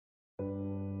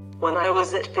When I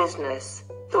was at business,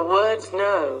 the words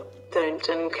no, don't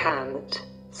and can't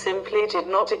simply did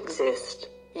not exist.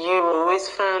 You always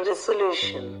found a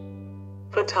solution.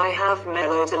 But I have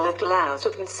mellowed a little out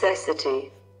of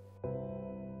necessity.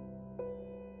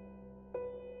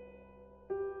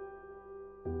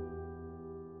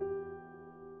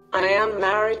 I am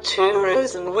married to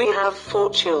Rose and we have 4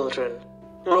 children.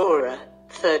 Laura,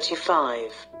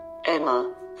 35,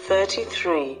 Emma,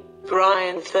 33,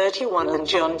 Brian, 31 and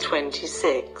John,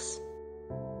 26.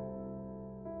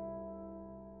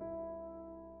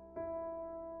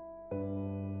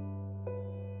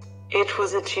 It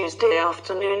was a Tuesday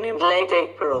afternoon in late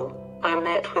April. I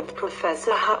met with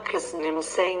Professor Huckerson in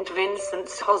St.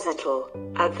 Vincent's Hospital.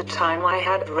 At the time I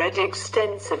had read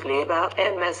extensively about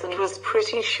MS and was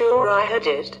pretty sure I had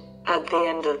it. At the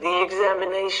end of the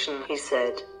examination he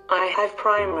said, "I have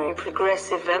primary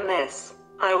progressive MS."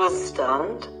 I was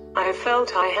stunned. I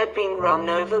felt I had been run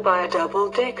over by a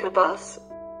double-decker bus.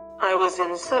 I was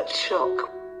in such shock.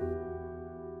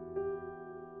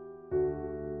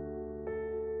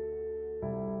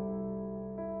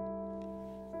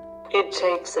 It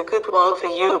takes a good while for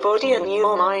your body and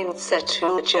your mindset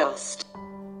to adjust.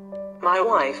 My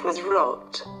wife was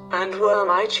rocked, and were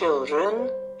my children.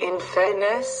 In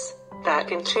fairness,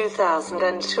 back in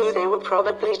 2002 they were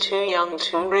probably too young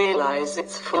to realize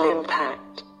its full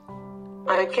impact.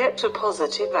 I kept a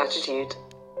positive attitude.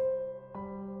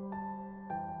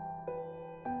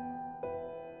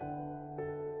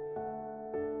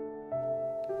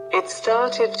 It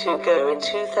started to go in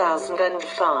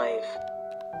 2005.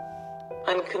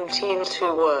 And continued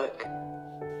to work.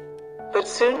 But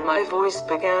soon my voice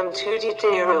began to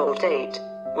deteriorate,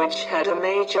 which had a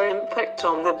major impact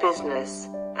on the business,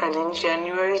 and in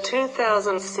January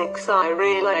 2006 I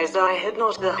realized I had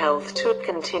not the health to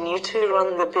continue to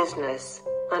run the business,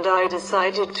 and I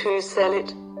decided to sell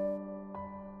it.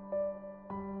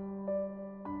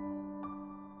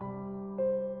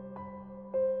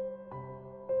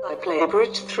 I play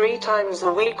bridge 3 times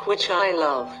a week, which I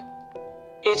love.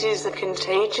 It is a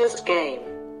contagious game.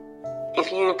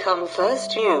 If you come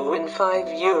first, you win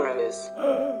 €5.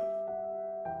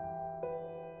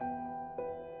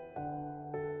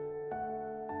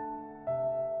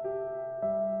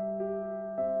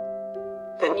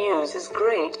 The news is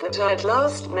great that at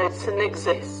last medicine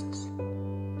exists.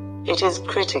 It is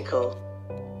critical.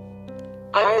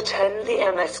 I attend the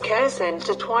MS Care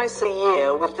Center twice a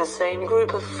year with the same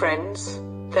group of friends.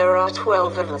 There are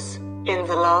 12 of us. In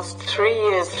the last 3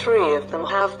 years, 3 of them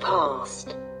have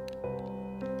passed.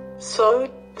 So,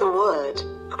 the word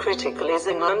critical is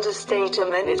an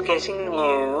understatement. It's getting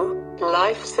new,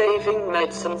 life-saving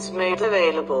medicines made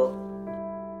available.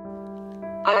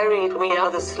 I read we are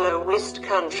the slowest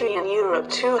country in Europe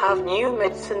to have new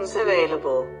medicines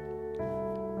available.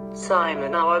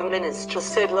 Simon, our minister,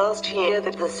 said last year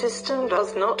that the system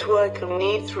does not work and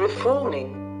needs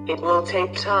reforming. It will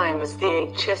take time as the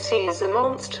HSE is a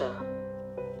monster.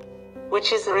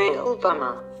 Which is a real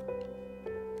bummer.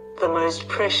 The most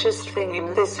precious thing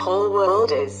in this whole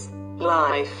world is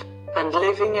life, and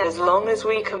living as long as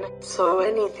we can, so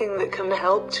anything that can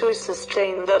help to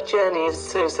sustain that journey is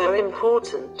so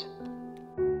important.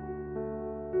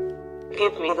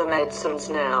 Give me the medicines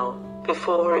now,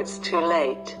 before it's too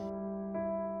late.